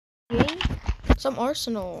game? Some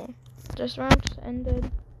Arsenal. This round just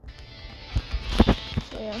ended.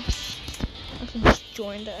 So yeah. I should just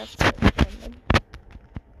join the after it ended.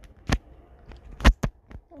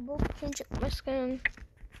 I will change my skin.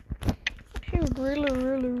 I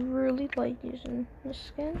really like using this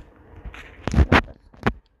skin. Not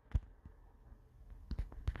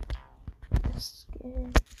this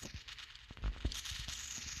skin.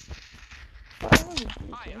 But I want to do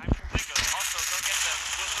Hi, it. I'm from Bingo. Also, go get the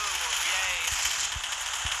woohoo, yay.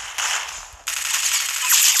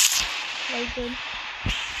 Like good.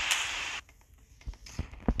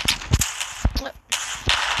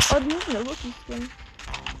 Oh, I'm using a rookie skin.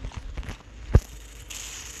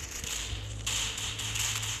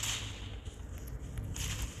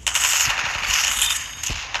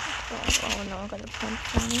 Oh no, I got a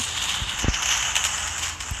punch on it.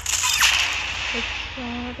 It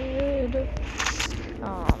started.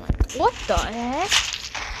 Oh my god. What the heck?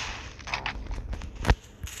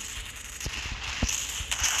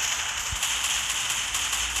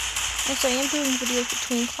 Yes, I am doing videos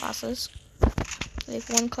between classes. I have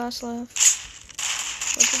one class left.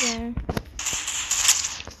 What's there?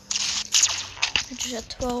 Which is at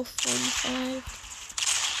 12:45.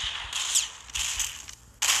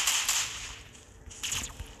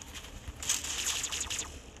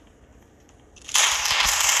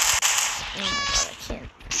 Oh my god, I can't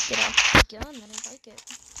get off the gun. I don't like it.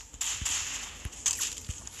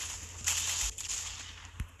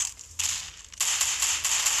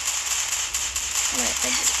 Alright, I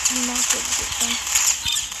did not get this one.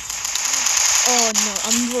 Oh no,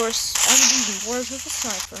 I'm worse. I'm even worse with a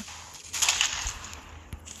sniper.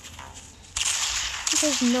 You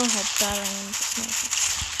guys know how bad I am with a sniper.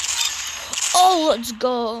 Oh, let's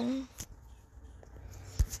go.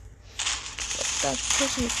 That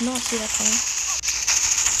person did not see that coming.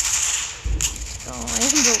 Oh, I am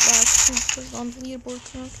the last two because on the leaderboard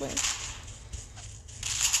currently.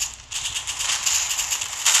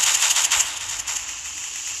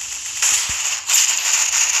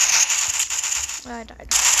 I died. I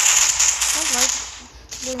don't like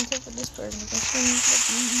getting killed with this person because things like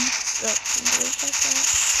eats up and things like that.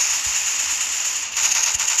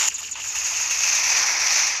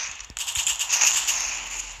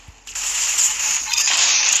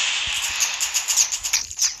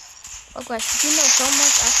 Oh guys, did you know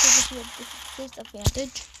someone's actually gives you a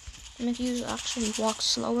disadvantage? And if you actually walk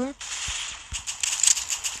slower.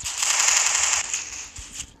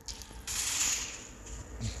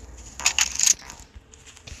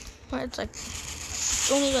 But it's like,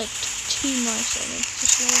 it's only like 2 milliseconds to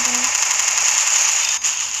slow down.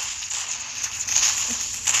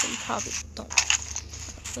 So you probably don't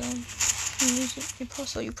have them.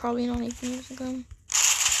 You probably don't even use a gun.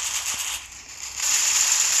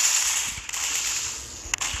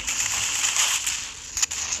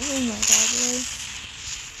 Oh my god, really?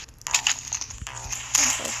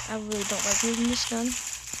 I really don't like using this gun.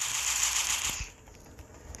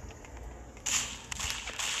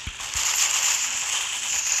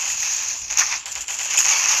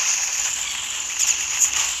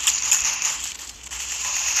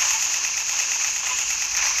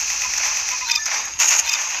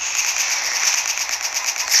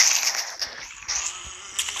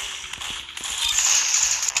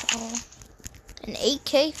 Oh, an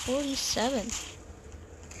AK-47.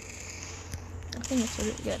 I think it's a,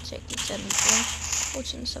 yeah, it's AK-74.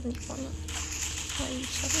 What's in 74?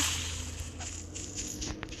 97.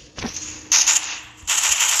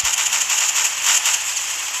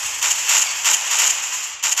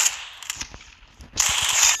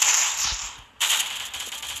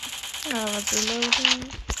 Let's reloading.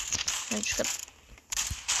 I just got.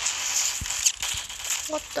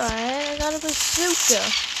 What the heck? I got a bazooka.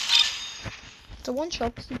 It's a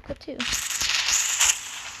one-shot bazooka too.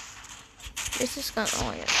 This is gonna.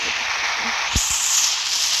 Oh yeah.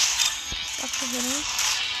 That's the hitting.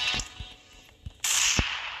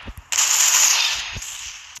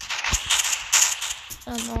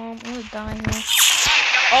 Oh no, I'm gonna die here.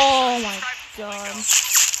 Oh my god.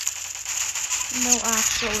 No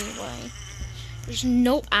actual way. There's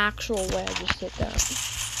no actual way I just hit that.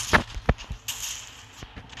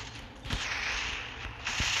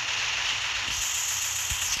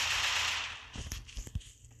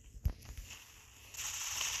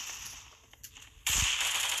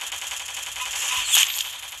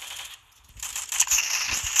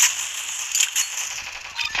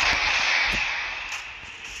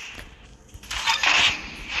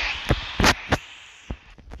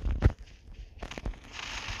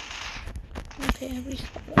 Okay, I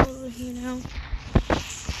respawned over here now.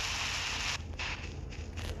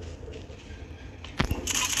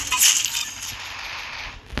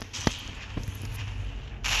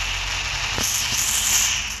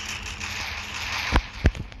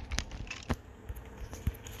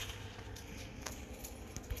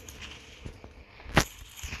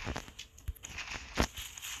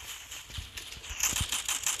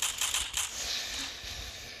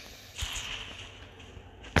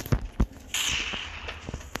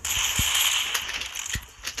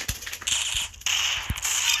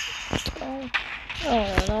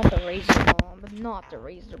 Oh, not the razor bomb. Not the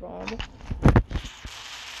razor bomb.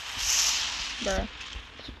 Bruh.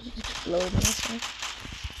 It's exploding, I think.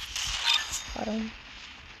 I don't.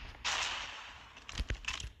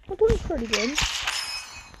 I'm doing pretty good.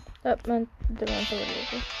 That meant the round's already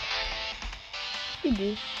over. You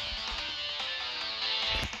do.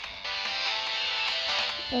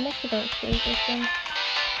 I'm actually gonna change this one.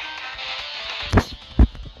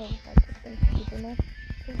 Oh, I just think people know.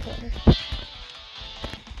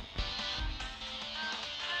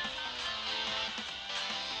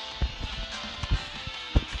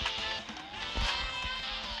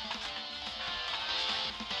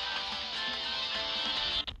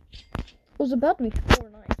 It was about to be 4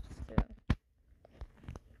 knives, too.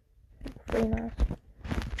 3 knives.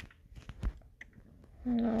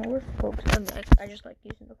 No, we're Coke skin. I just like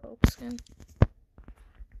using the Coke skin.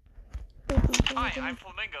 Hi, I'm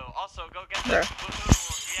Flamingo. Also, go get the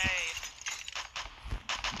woohoo!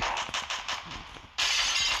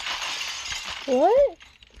 Yay! What?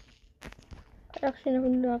 I actually never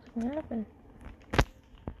knew that was gonna happen.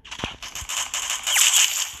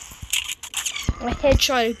 I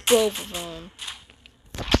headshotted both of them.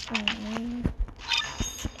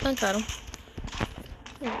 I got him.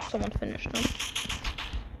 Ooh, someone finished them.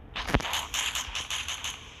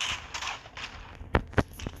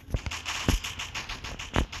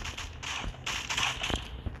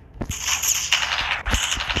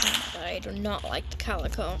 I do not like the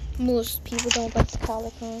calico. Most people don't like the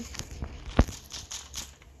calico.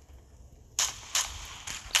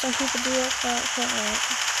 Some people do like that, can't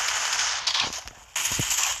like.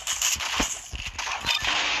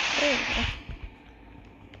 There you go.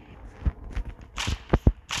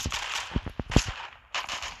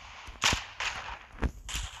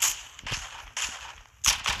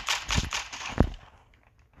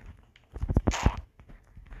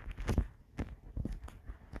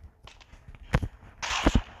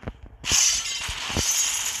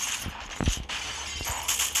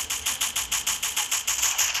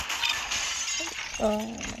 Oh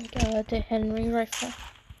my god, the Henry rifle.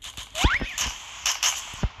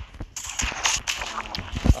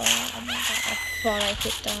 Oh my god, I thought I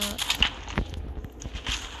hit that.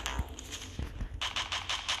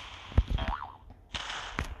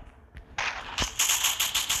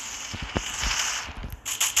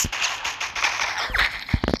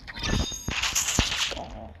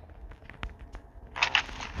 Oh.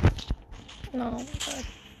 No, oh my god.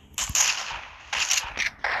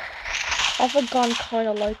 I have a gun kind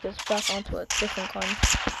of like this back onto a different gun.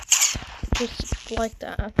 Just like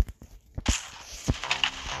that.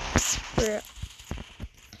 Yeah.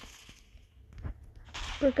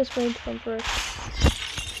 Brick is range from brick.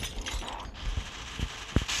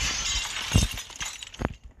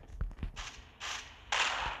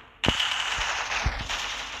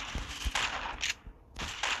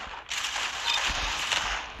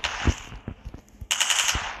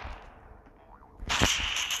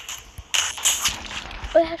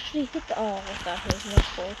 I actually hit the. Oh, that was no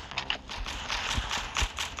fault.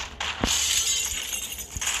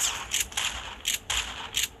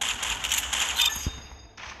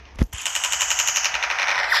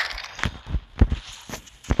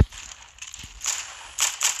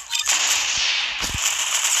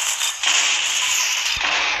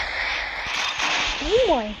 Oh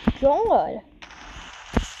my god!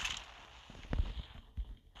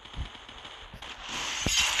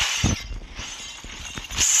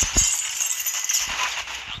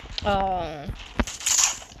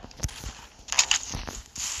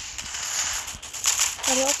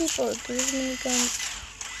 A lot of people agree me gun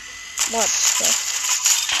watch stuff.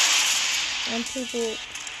 And people,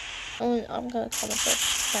 I'm gonna call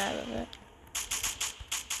myself bad of it.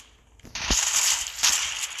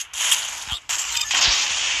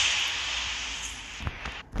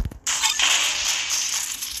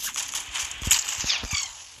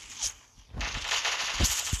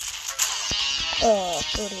 Oh,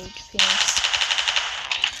 40 HP.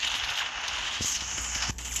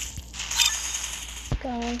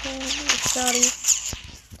 Going home, Scotty.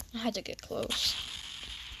 I had to get close.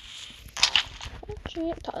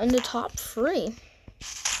 Actually, in the top 3.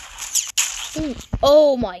 Ooh.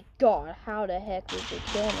 Oh my god, how the heck did they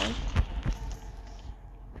kill me?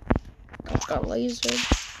 I got lasered.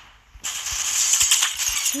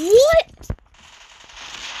 What?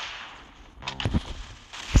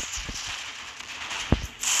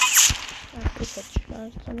 I have to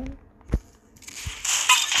headshot someone.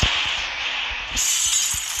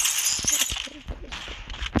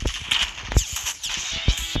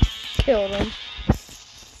 Killed him.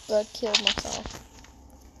 But killed myself.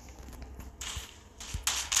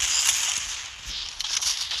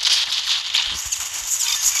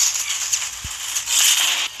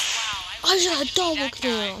 I just got a double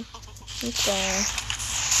kill. Let's go.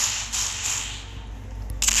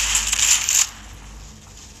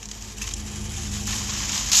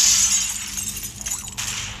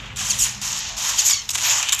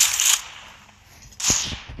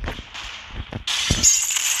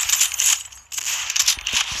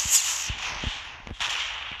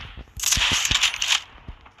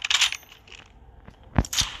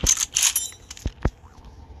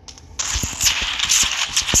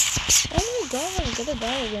 Oh my god, I gotta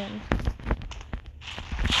die again.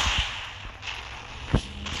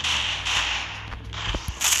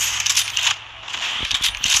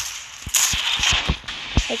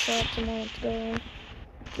 Headshot, tomorrow, let's go.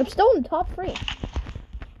 I'm still in the top 3.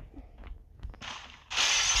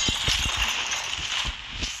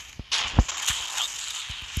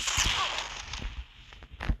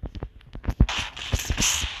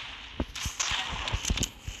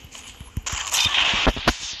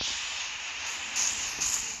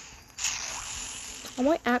 I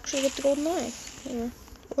might actually get the golden knife. Here.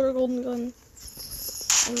 Or a golden gun.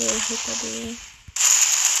 I really hope I do.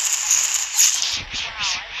 Wow,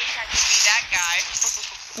 I wish I could be that guy.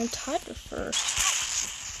 I'm tied for first.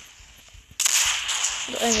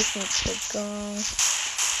 Anything could go.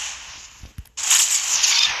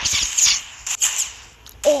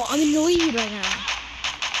 Oh, I'm in the lead right now.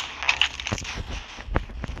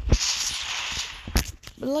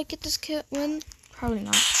 Will I get this kit win? Probably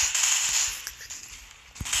not.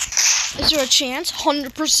 Is there a chance?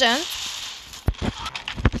 100%?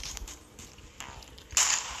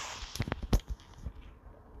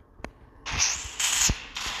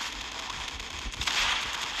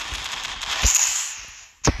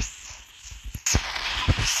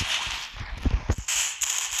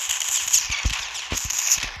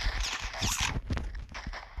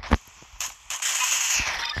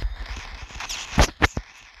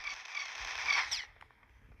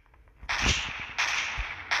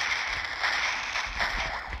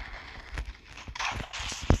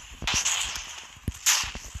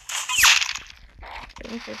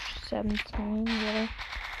 For 17, yeah. Wow,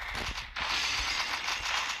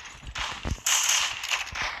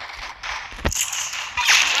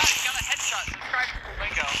 you got a headshot. Subscribe to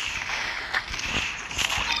Flamingo.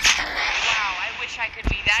 Wow, I wish I could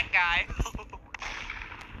be that guy.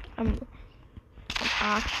 I'm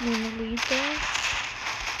actually in the lead there.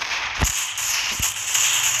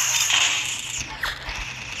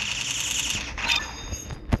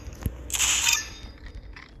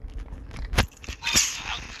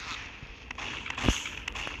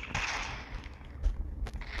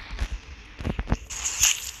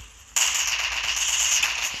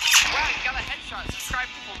 Subscribe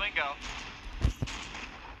to Flamingo.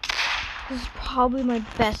 This is probably my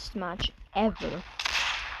best match ever.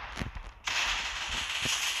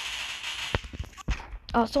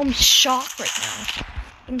 Oh, so I'm shocked right now.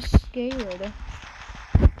 I'm scared.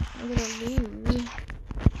 I'm gonna lose.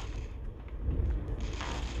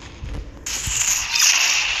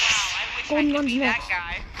 Golden gun's next.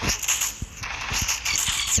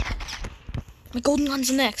 My golden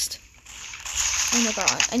gun's next. Oh my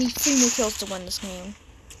god, I need 3 more kills to win this game.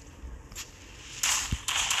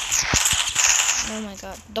 Oh my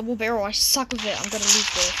god, double barrel, I suck with it. I'm gonna lose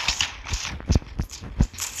this.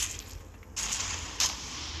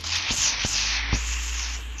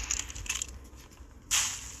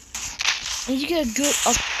 I need to get a good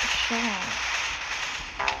up shot.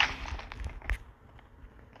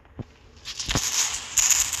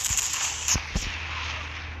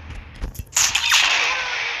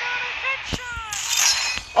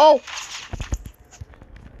 Oh!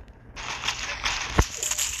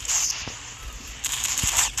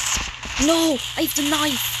 No! I have the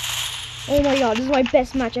knife! Oh my god, this is my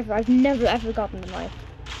best match ever. I've never ever gotten the knife.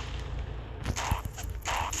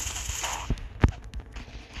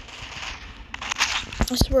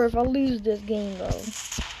 I swear, if I lose this game though.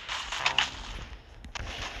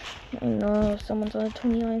 I know, someone's on a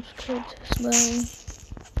 29th kid as well.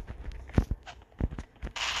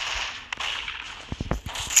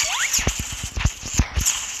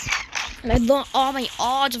 And I thought all my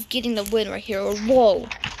odds of getting the win right here are low.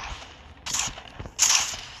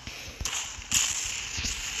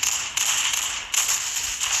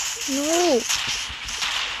 No!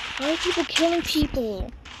 Why are people killing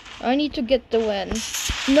people? I need to get the win.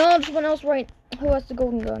 No, there's someone else right. Who has the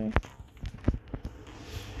golden gun?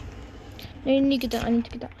 I need to get that. I need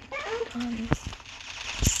to get that.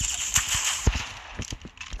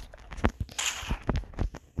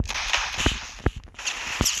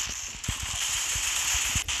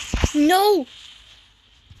 No!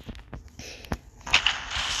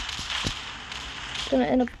 gonna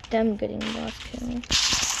end up them getting the last kill.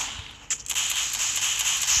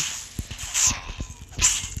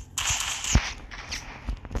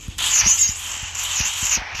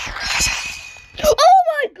 Oh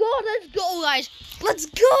my god, let's go, guys! Let's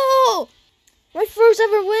go! My first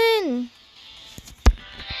ever win!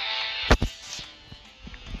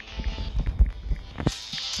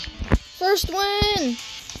 First win!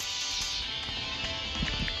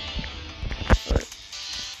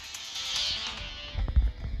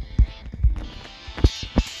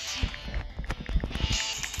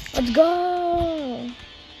 Let's go!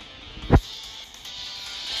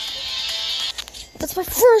 That's my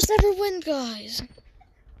first ever win, guys!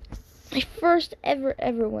 My first ever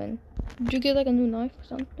win. Did you get like a new knife or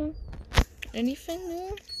something? Anything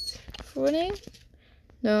new for winning?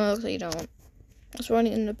 No, looks like you don't. What's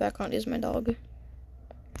running in the background is my dog.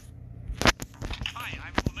 Hi,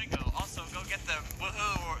 I'm Flamingo. Also, go get the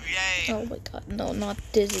woohoo! Yay! Oh my god, no, not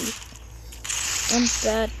Dizzy. I'm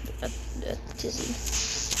bad at Dizzy.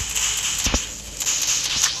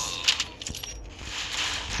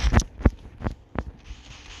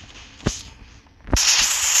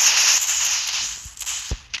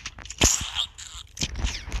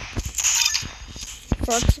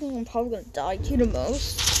 First thing I'm probably gonna die to the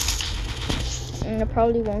most. And I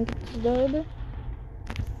probably won't get to dub.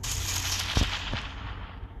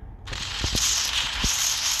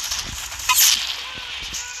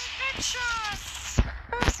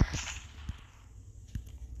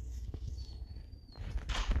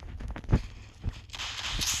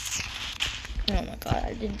 Oh my god,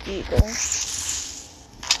 I did giggle.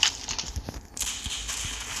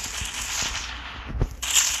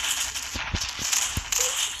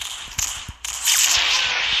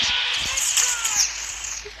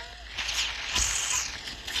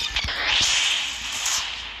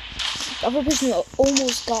 The other person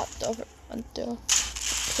almost got the other kill.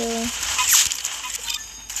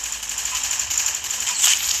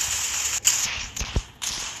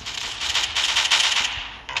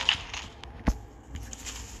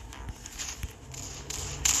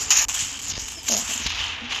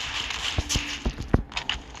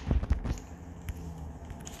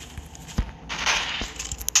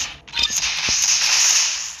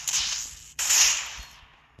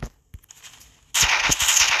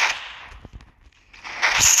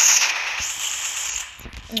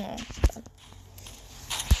 Oh, God.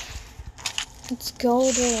 Let's go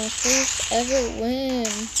to my first ever win.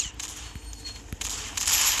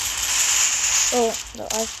 Oh, no,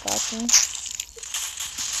 I've got me.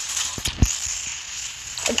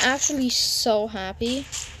 I'm actually so happy.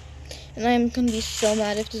 And I'm gonna be so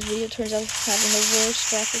mad if this video turns out having the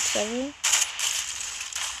worst graphics ever.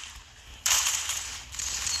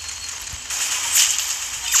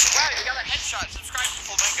 Wow, you got a headshot. Subscribe to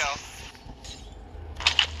Flamingo.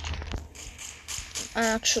 I'm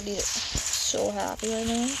actually so happy right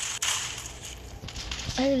now.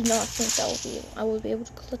 I did not think that I would be able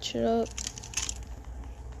to clutch it up.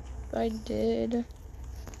 But I did. And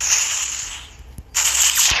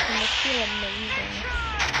I feel amazing.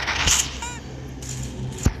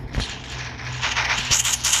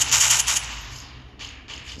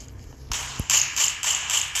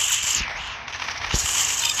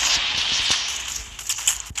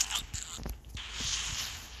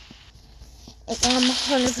 I'm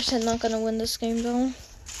 100% not gonna win this game though.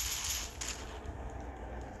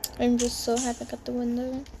 I'm just so happy I got the win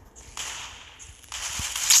though.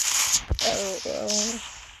 Oh.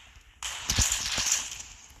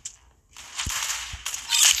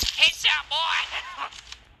 Headshot, boy!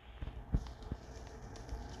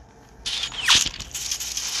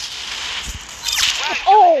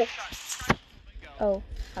 Oh! Oh,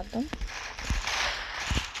 have them.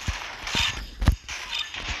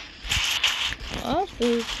 Oh,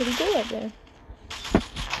 that's pretty good right there.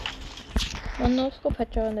 One no scope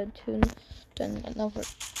headshot and then another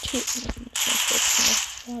two.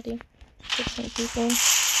 Body. 15 people.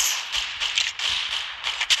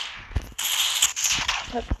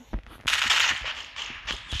 But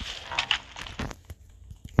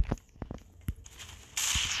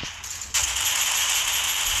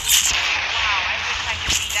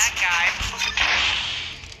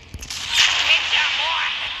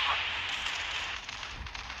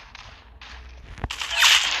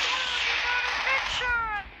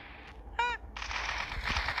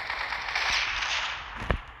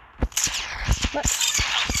what?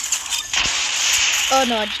 Oh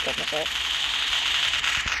no, I just got myself.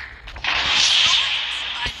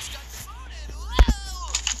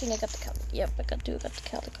 I think I got the calico. Yep, I got the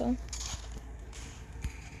calico.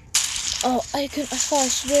 Oh, I thought I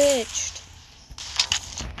switched.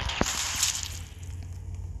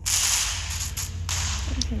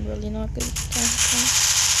 really not good with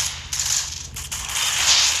time.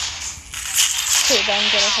 Okay, then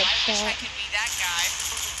get a Wow, I wish I headshot. could be that guy.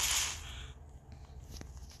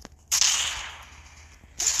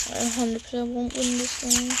 I 100% won't win this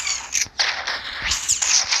thing.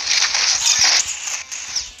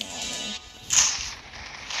 Oh, man.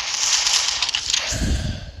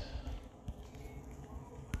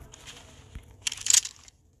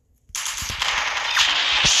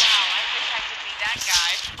 Wow, I wish I could be that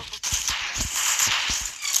guy.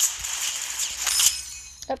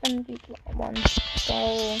 Up and beat one.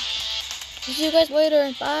 Go. See you guys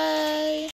later. Bye.